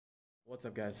What's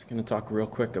up, guys? Going to talk real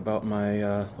quick about my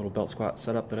little belt squat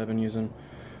setup that I've been using.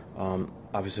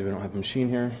 Obviously we don't have a machine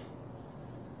here.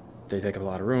 They take up a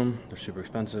lot of room, they're super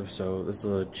expensive, so this is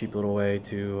a cheap little way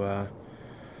to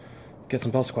get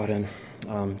some belt squat in.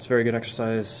 It's a very good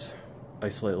exercise.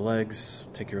 Isolate the legs,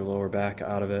 take your lower back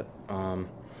out of it.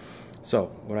 So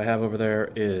what I have over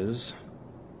there is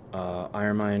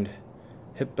Iron Mind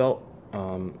hip belt.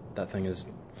 That thing is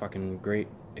fucking great.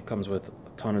 It comes with a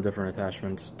ton of different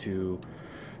attachments to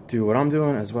do what I'm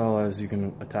doing, as well as you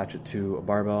can attach it to a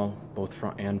barbell, both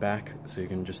front and back, so you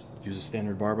can just use a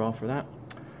standard barbell for that.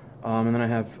 And then I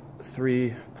have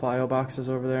 3 plyo boxes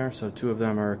over there, so 2 of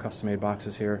them are custom-made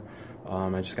boxes here.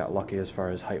 I just got lucky as far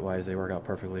as height-wise. They work out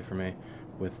perfectly for me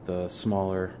with the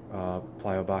smaller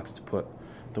plyo box to put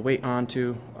the weight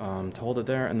onto, to hold it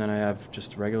there, and then I have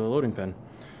just a regular loading pin.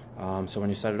 So when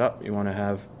you set it up, you want to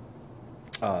have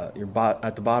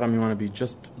at the bottom, you want to be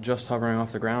just hovering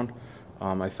off the ground.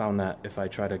 I found that if I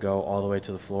try to go all the way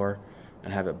to the floor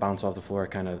and have it bounce off the floor,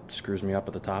 it kind of screws me up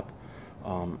at the top.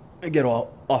 I get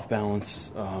all off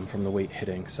balance from the weight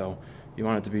hitting. So you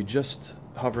want it to be just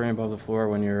hovering above the floor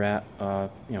when you're at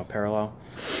parallel.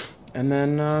 And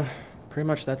then pretty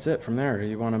much that's it from there.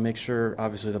 You want to make sure,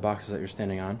 obviously, the boxes that you're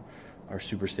standing on are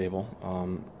super stable.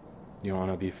 You don't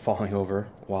want to be falling over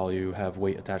while you have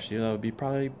weight attached to you. That would be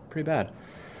probably pretty bad.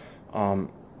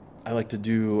 I like to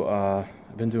do,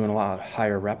 I've been doing a lot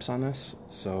higher reps on this,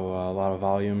 so a lot of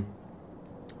volume,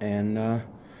 and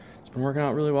it's been working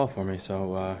out really well for me.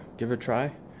 So give it a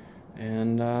try,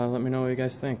 and let me know what you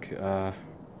guys think. Try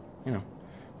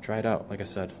it out. Like I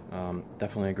said,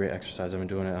 definitely a great exercise. I've been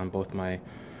doing it on both my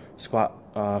squat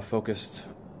focused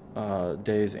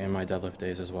days and my deadlift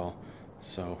days as well.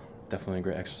 So definitely a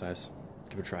great exercise.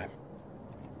 Give it a try.